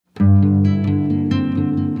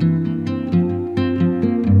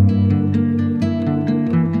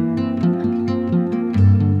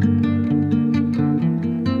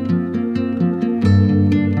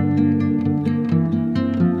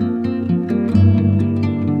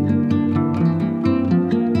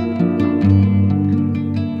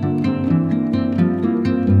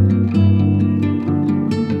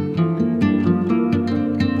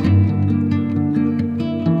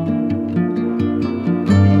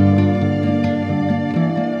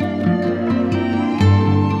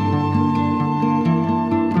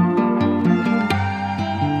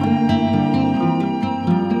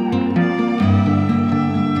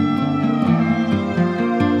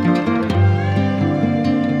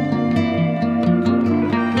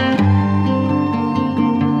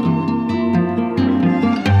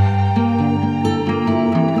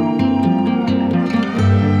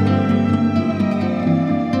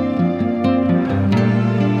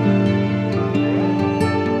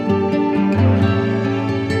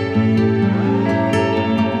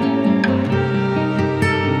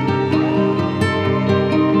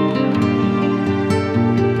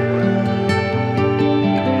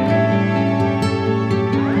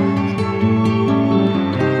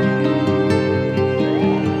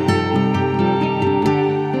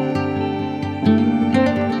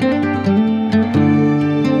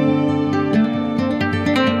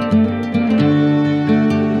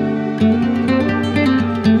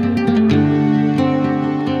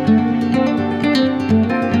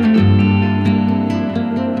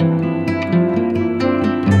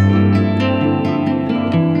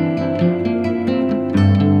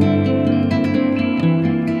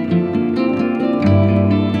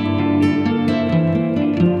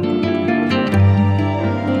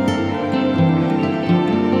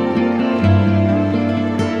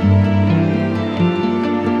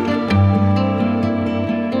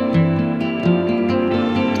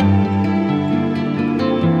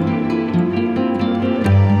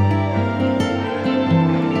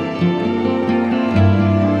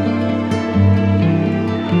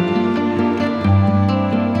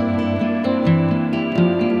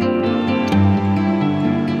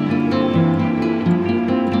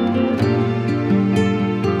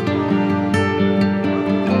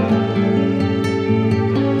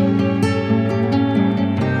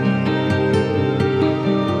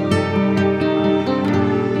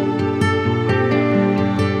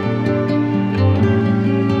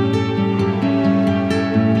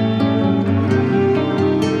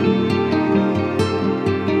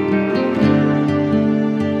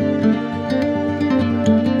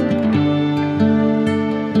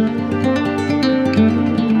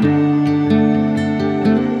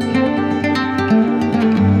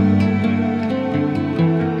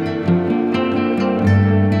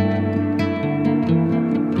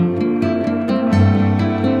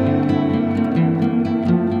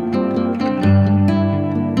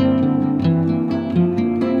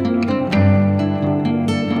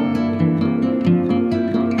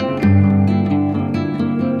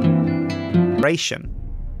decoration,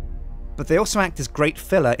 but they also act as great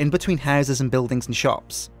filler in between houses and buildings and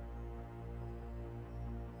shops.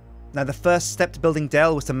 Now, the first step to building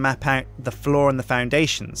Dale was to map out the floor and the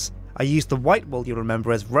foundations. I used the white wool, you'll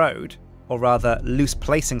remember, as road, or rather loose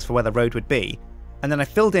placings for where the road would be, and then I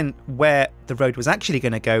filled in where the road was actually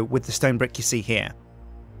going to go with the stone brick you see here.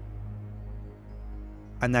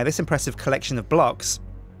 And now this impressive collection of blocks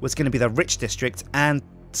was going to be the rich district and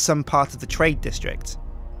some part of the trade district.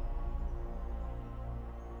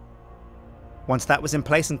 Once that was in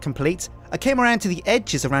place and complete, I came around to the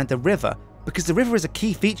edges around the river, because the river is a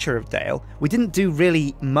key feature of Dale. We didn't do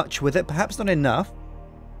really much with it, perhaps not enough,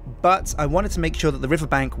 but I wanted to make sure that the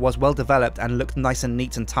riverbank was well developed and looked nice and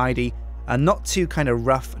neat and tidy, and not too kind of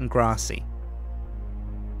rough and grassy.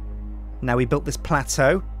 Now we built this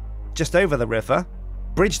plateau just over the river,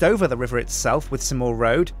 bridged over the river itself with some more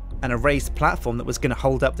road, and a raised platform that was going to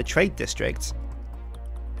hold up the trade district.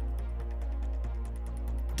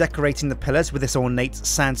 Decorating the pillars with this ornate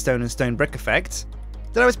sandstone and stone brick effect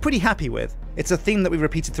that I was pretty happy with. It's a theme that we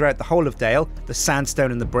repeated throughout the whole of Dale, the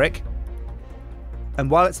sandstone and the brick.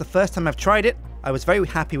 And while it's the first time I've tried it, I was very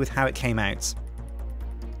happy with how it came out.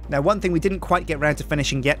 Now, one thing we didn't quite get around to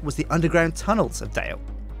finishing yet was the underground tunnels of Dale.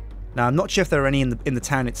 Now, I'm not sure if there are any in the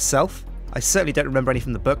town itself. I certainly don't remember any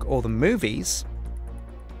from the book or the movies.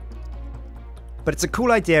 But it's a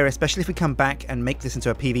cool idea, especially if we come back and make this into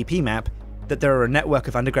a PvP map, that there are a network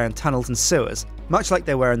of underground tunnels and sewers, much like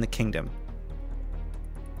there were in the Kingdom.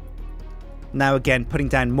 Now again, putting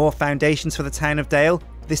down more foundations for the town of Dale,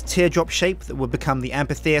 this teardrop shape that would become the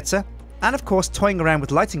amphitheatre, and of course toying around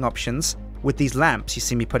with lighting options with these lamps you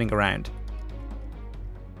see me putting around.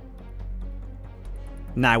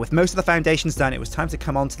 Now, with most of the foundations done, it was time to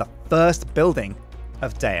come on to the first building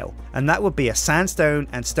of Dale, and that would be a sandstone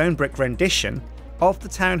and stone brick rendition of the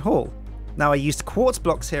town hall. Now, I used quartz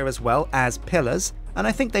blocks here as well as pillars, and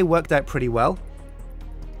I think they worked out pretty well,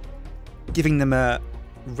 giving them a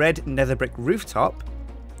red nether brick rooftop,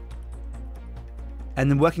 and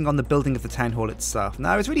then working on the building of the town hall itself.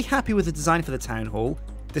 Now, I was really happy with the design for the town hall,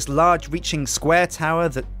 this large reaching square tower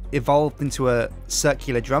that evolved into a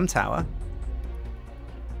circular drum tower,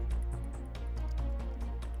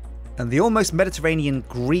 and the almost Mediterranean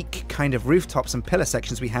Greek kind of rooftops and pillar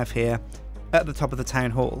sections we have here at the top of the town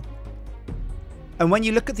hall. And when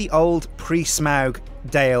you look at the old pre-Smaug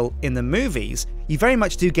Dale in the movies, you very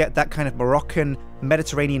much do get that kind of Moroccan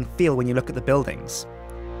Mediterranean feel when you look at the buildings.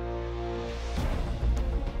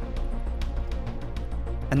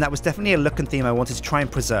 And that was definitely a look and theme I wanted to try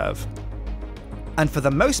and preserve. And for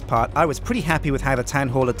the most part, I was pretty happy with how the town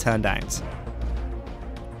hall had turned out.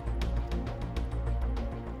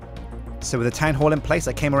 So with the town hall in place,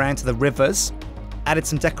 I came around to the rivers, added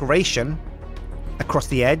some decoration across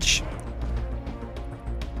the edge,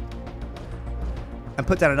 and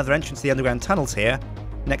put down another entrance to the underground tunnels here,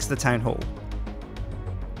 next to the town hall.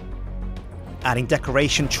 Adding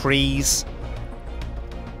decoration, trees,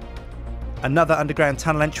 another underground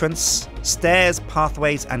tunnel entrance, stairs,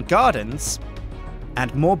 pathways and gardens,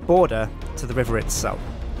 and more border to the river itself.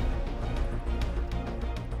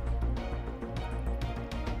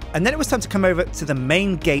 And then it was time to come over to the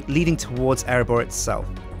main gate leading towards Erebor itself.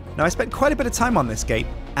 Now, I spent quite a bit of time on this gate,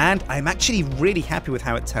 and I'm actually really happy with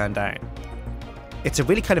how it turned out. It's a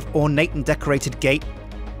really kind of ornate and decorated gate,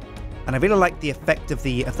 and I really like the effect of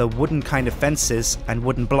the wooden kind of fences and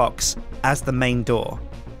wooden blocks as the main door.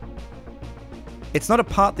 It's not a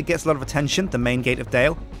part that gets a lot of attention, the main gate of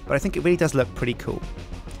Dale, but I think it really does look pretty cool.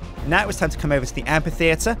 Now it was time to come over to the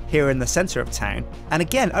amphitheatre here in the centre of town, and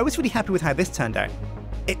again, I was really happy with how this turned out.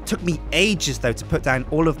 It took me ages though to put down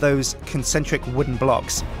all of those concentric wooden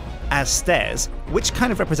blocks as stairs, which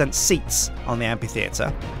kind of represent seats on the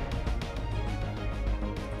amphitheatre.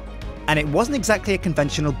 And it wasn't exactly a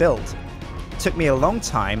conventional build. It took me a long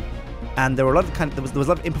time, and there were a lot of there was a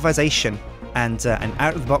lot of improvisation and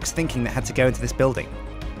out-of-the-box thinking that had to go into this building.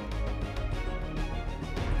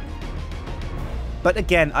 But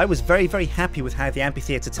again, I was very, very happy with how the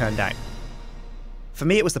amphitheatre turned out. For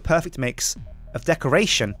me, it was the perfect mix of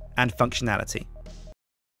decoration and functionality.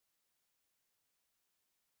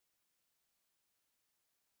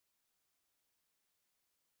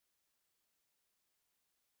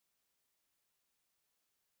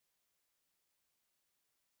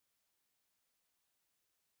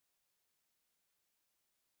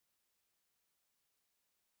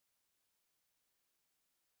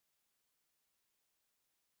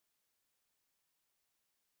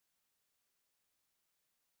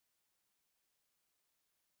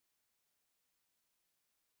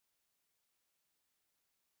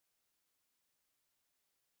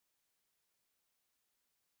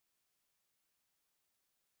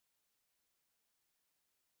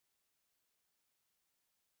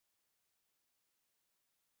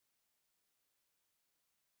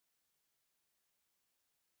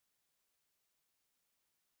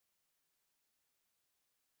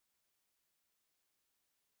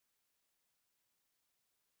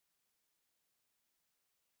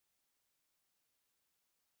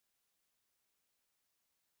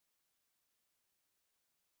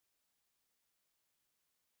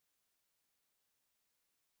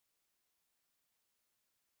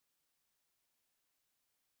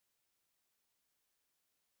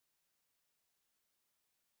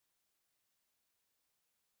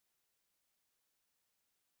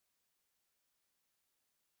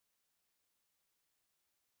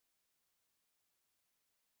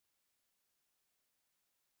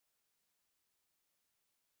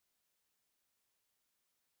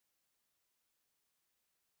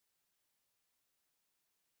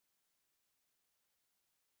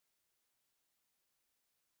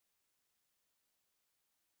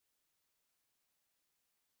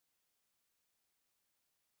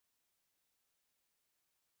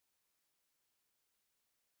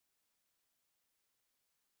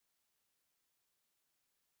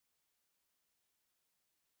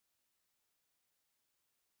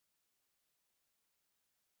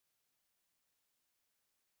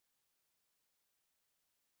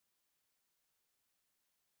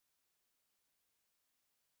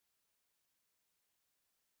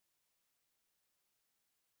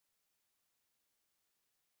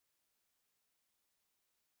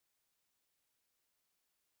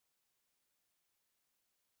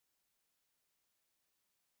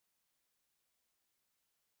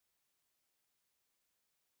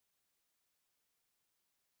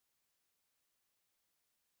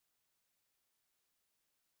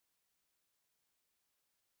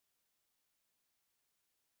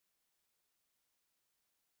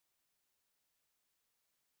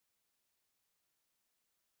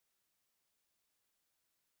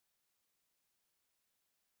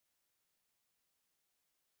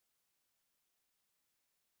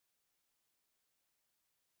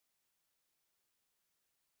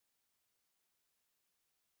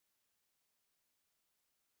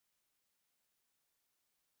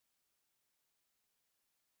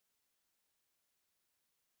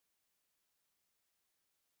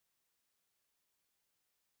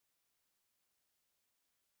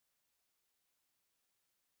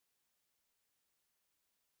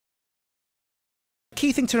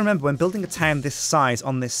 key thing to remember when building a town this size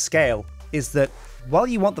on this scale is that while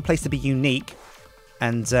you want the place to be unique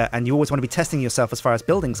and you always want to be testing yourself as far as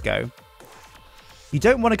buildings go, you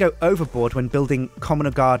don't want to go overboard when building common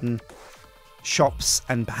garden shops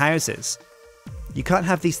and houses. You can't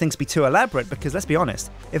have these things be too elaborate because, let's be honest,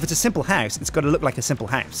 if it's a simple house, it's got to look like a simple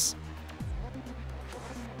house.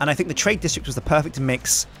 And I think the trade district was the perfect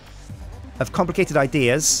mix of complicated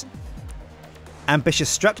ideas, ambitious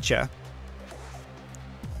structure,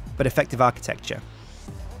 but effective architecture.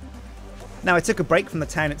 Now, I took a break from the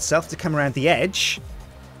town itself to come around the edge,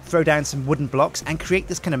 throw down some wooden blocks, and create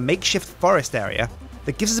this kind of makeshift forest area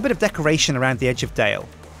that gives us a bit of decoration around the edge of Dale.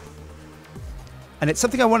 And it's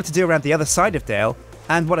something I wanted to do around the other side of Dale,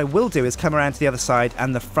 and what I will do is come around to the other side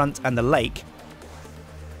and the front and the lake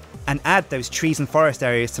and add those trees and forest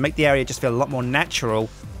areas to make the area just feel a lot more natural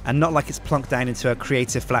and not like it's plunked down into a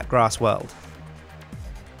creative flat grass world.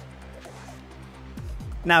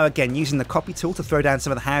 Now again, using the copy tool to throw down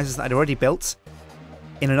some of the houses that I'd already built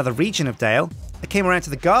in another region of Dale, I came around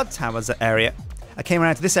to the guard towers area. I came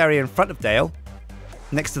around to this area in front of Dale,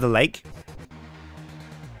 next to the lake,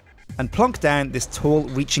 and plonked down this tall,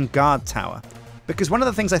 reaching guard tower. Because one of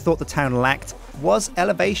the things I thought the town lacked was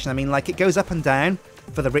elevation. I mean, like, it goes up and down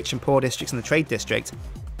for the rich and poor districts in the trade district,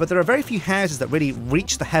 but there are very few houses that really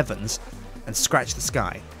reach the heavens and scratch the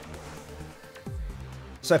sky.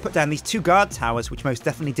 So I put down these two guard towers, which most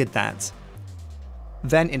definitely did that.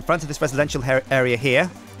 Then, in front of this residential area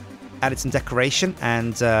here, added some decoration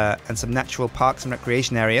and some natural parks and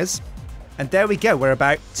recreation areas. And there we go, we're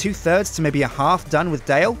about 2/3 to maybe a half done with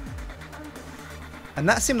Dale. And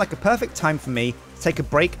that seemed like a perfect time for me to take a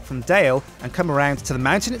break from Dale and come around to the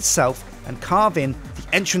mountain itself and carve in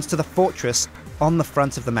the entrance to the fortress on the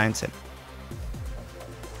front of the mountain.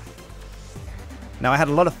 Now, I had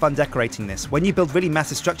a lot of fun decorating this. When you build really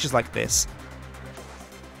massive structures like this,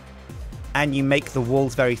 and you make the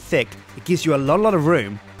walls very thick, it gives you a lot of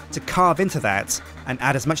room to carve into that and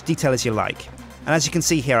add as much detail as you like. And as you can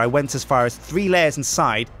see here, I went as far as 3 layers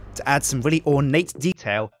inside to add some really ornate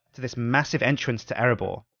detail to this massive entrance to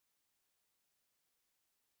Erebor.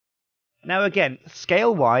 Now again,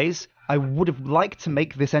 scale-wise, I would have liked to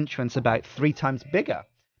make this entrance about 3 times bigger,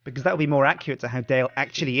 because that would be more accurate to how Dale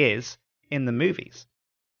actually is in the movies.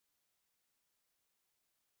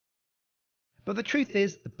 But the truth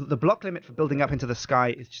is, the block limit for building up into the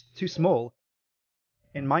sky is just too small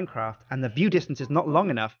in Minecraft, and the view distance is not long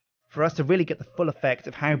enough for us to really get the full effect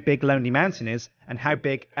of how big Lonely Mountain is and how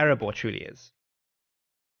big Erebor truly is.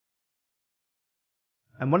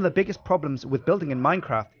 And one of the biggest problems with building in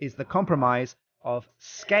Minecraft is the compromise of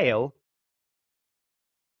scale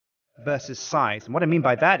versus size. And what I mean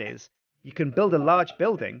by that is, you can build a large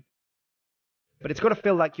building, but it's got to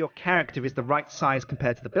feel like your character is the right size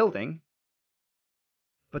compared to the building,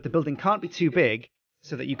 but the building can't be too big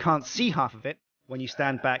so that you can't see half of it when you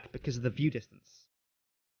stand back because of the view distance.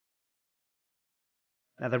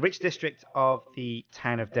 Now, the rich district of the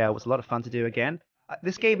town of Dale was a lot of fun to do again.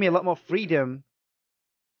 This gave me a lot more freedom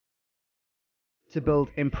to build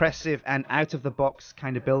impressive and out-of-the-box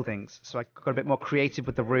kind of buildings. So I got a bit more creative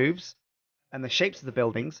with the roofs and the shapes of the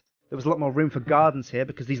buildings. There was a lot more room for gardens here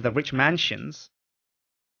because these are the rich mansions.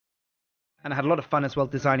 And I had a lot of fun as well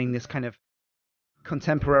designing this kind of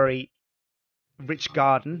contemporary rich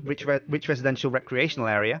garden, rich residential recreational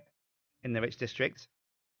area in the rich district.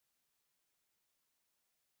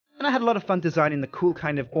 And I had a lot of fun designing the cool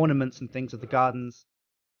kind of ornaments and things of the gardens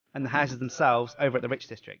and the houses themselves over at the rich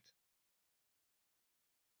district.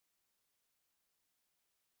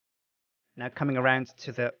 Now coming around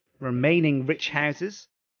to the remaining rich houses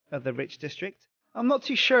of the rich district. I'm not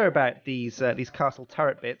too sure about these castle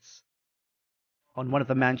turret bits on one of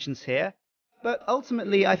the mansions here, but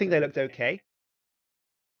ultimately I think they looked okay.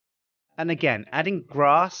 And again, adding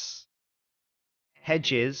grass,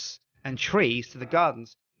 hedges, and trees to the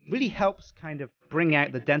gardens really helps kind of bring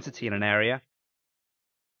out the density in an area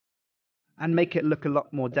and make it look a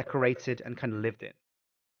lot more decorated and kind of lived in.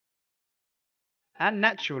 And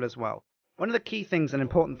natural as well. One of the key things and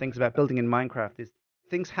important things about building in Minecraft is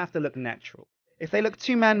things have to look natural. If they look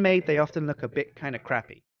too man-made, they often look a bit kind of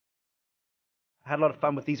crappy. I had a lot of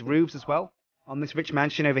fun with these roofs as well on this rich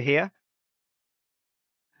mansion over here.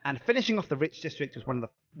 And finishing off the rich district was one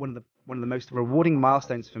of the most rewarding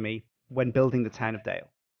milestones for me when building the town of Dale.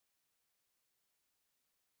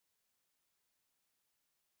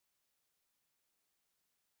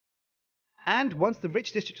 And once the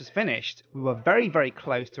rich district was finished, we were very, very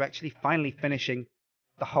close to actually finally finishing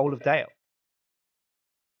the whole of Dale.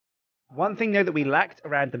 One thing though that we lacked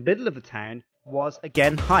around the middle of the town was,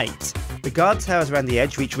 again, height. The guard towers around the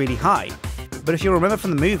edge reach really high, But if you remember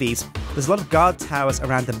from the movies, there's a lot of guard towers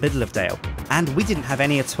around the middle of Dale, and we didn't have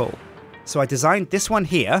any at all. So I designed this one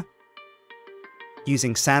here,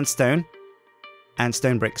 using sandstone, and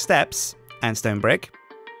stone brick steps, and stone brick,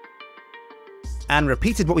 and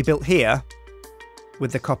repeated what we built here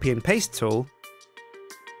with the copy and paste tool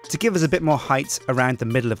to give us a bit more height around the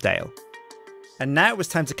middle of Dale. And now it was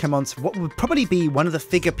time to come on to what would probably be one of the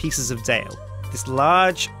figure pieces of Dale. This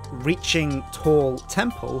large, reaching, tall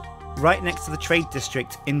temple right next to the trade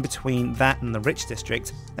district, in between that and the rich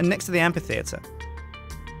district, and next to the amphitheatre.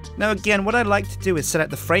 Now again, what I'd like to do is set out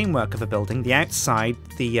the framework of a building, the outside,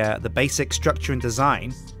 the basic structure and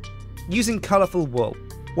design, using colourful wool.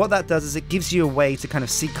 What that does is it gives you a way to kind of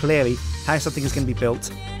see clearly how something is going to be built,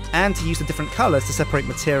 and to use the different colours to separate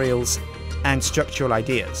materials and structural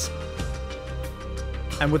ideas.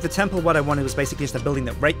 And with the temple, what I wanted was basically just a building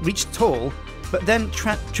that reached tall, but then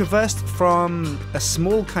traversed from a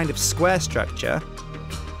small kind of square structure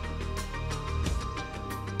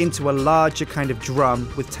into a larger kind of drum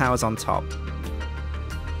with towers on top.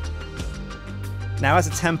 Now, as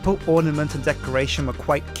a temple, ornament and decoration were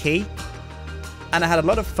quite key, and I had a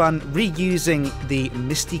lot of fun reusing the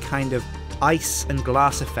misty kind of ice and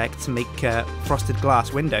glass effect to make frosted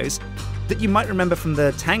glass windows that you might remember from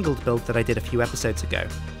the Tangled build that I did a few episodes ago.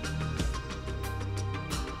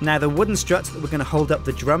 Now, the wooden struts that were going to hold up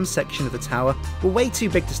the drum section of the tower were way too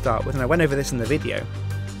big to start with, and I went over this in the video.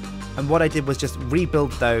 And what I did was just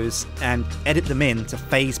rebuild those and edit them in to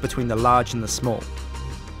phase between the large and the small.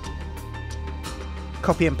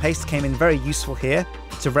 Copy and paste came in very useful here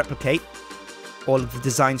to replicate all of the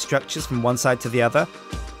design structures from one side to the other.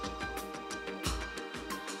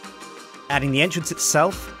 Adding the entrance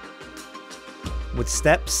itself with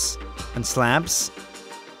steps and slabs,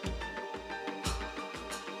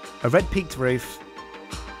 a red peaked roof,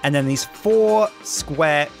 and then these 4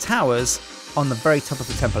 square towers on the very top of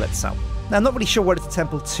the temple itself. Now, I'm not really sure whether it's a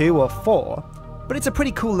temple 2 or 4, but it's a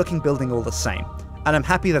pretty cool looking building all the same, and I'm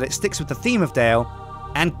happy that it sticks with the theme of Dale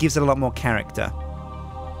and gives it a lot more character.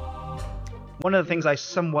 One of the things I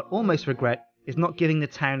somewhat almost regret is not giving the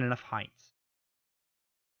town enough height.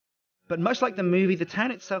 But much like the movie, the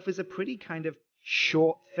town itself is a pretty kind of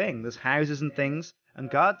short thing. There's houses and things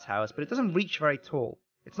and guard towers, but it doesn't reach very tall.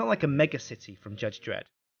 It's not like a mega city from Judge Dredd.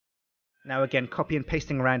 Now again, copy and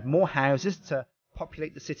pasting around more houses to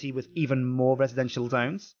populate the city with even more residential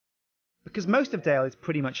zones, because most of Dale is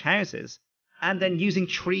pretty much houses, and then using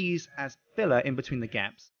trees as filler in between the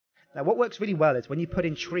gaps. Now what works really well is when you put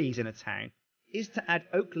in trees in a town, is to add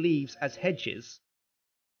oak leaves as hedges,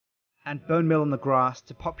 and bone meal on the grass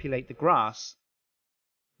to populate the grass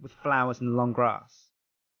with flowers and long grass.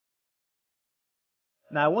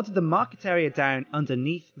 Now I wanted the market area down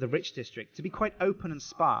underneath the rich district to be quite open and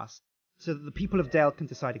sparse, so that the people of Dale can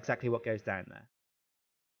decide exactly what goes down there.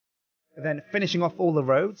 Then finishing off all the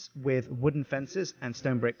roads with wooden fences and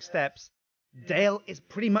stone brick steps, Dale is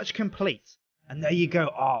pretty much complete. And there you go,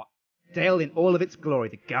 Dale in all of its glory,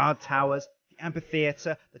 the guard towers, the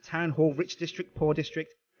amphitheatre, the town hall, rich district, poor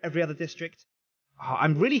district, every other district.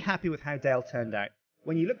 I'm really happy with how Dale turned out.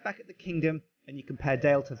 When you look back at the kingdom and you compare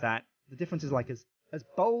Dale to that, the difference is like as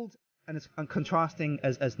bold and as contrasting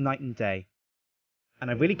as night and day. And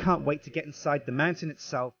I really can't wait to get inside the mountain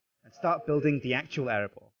itself and start building the actual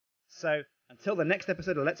Erebor. So, until the next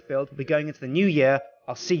episode of Let's Build, we'll be going into the new year.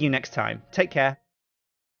 I'll see you next time. Take care.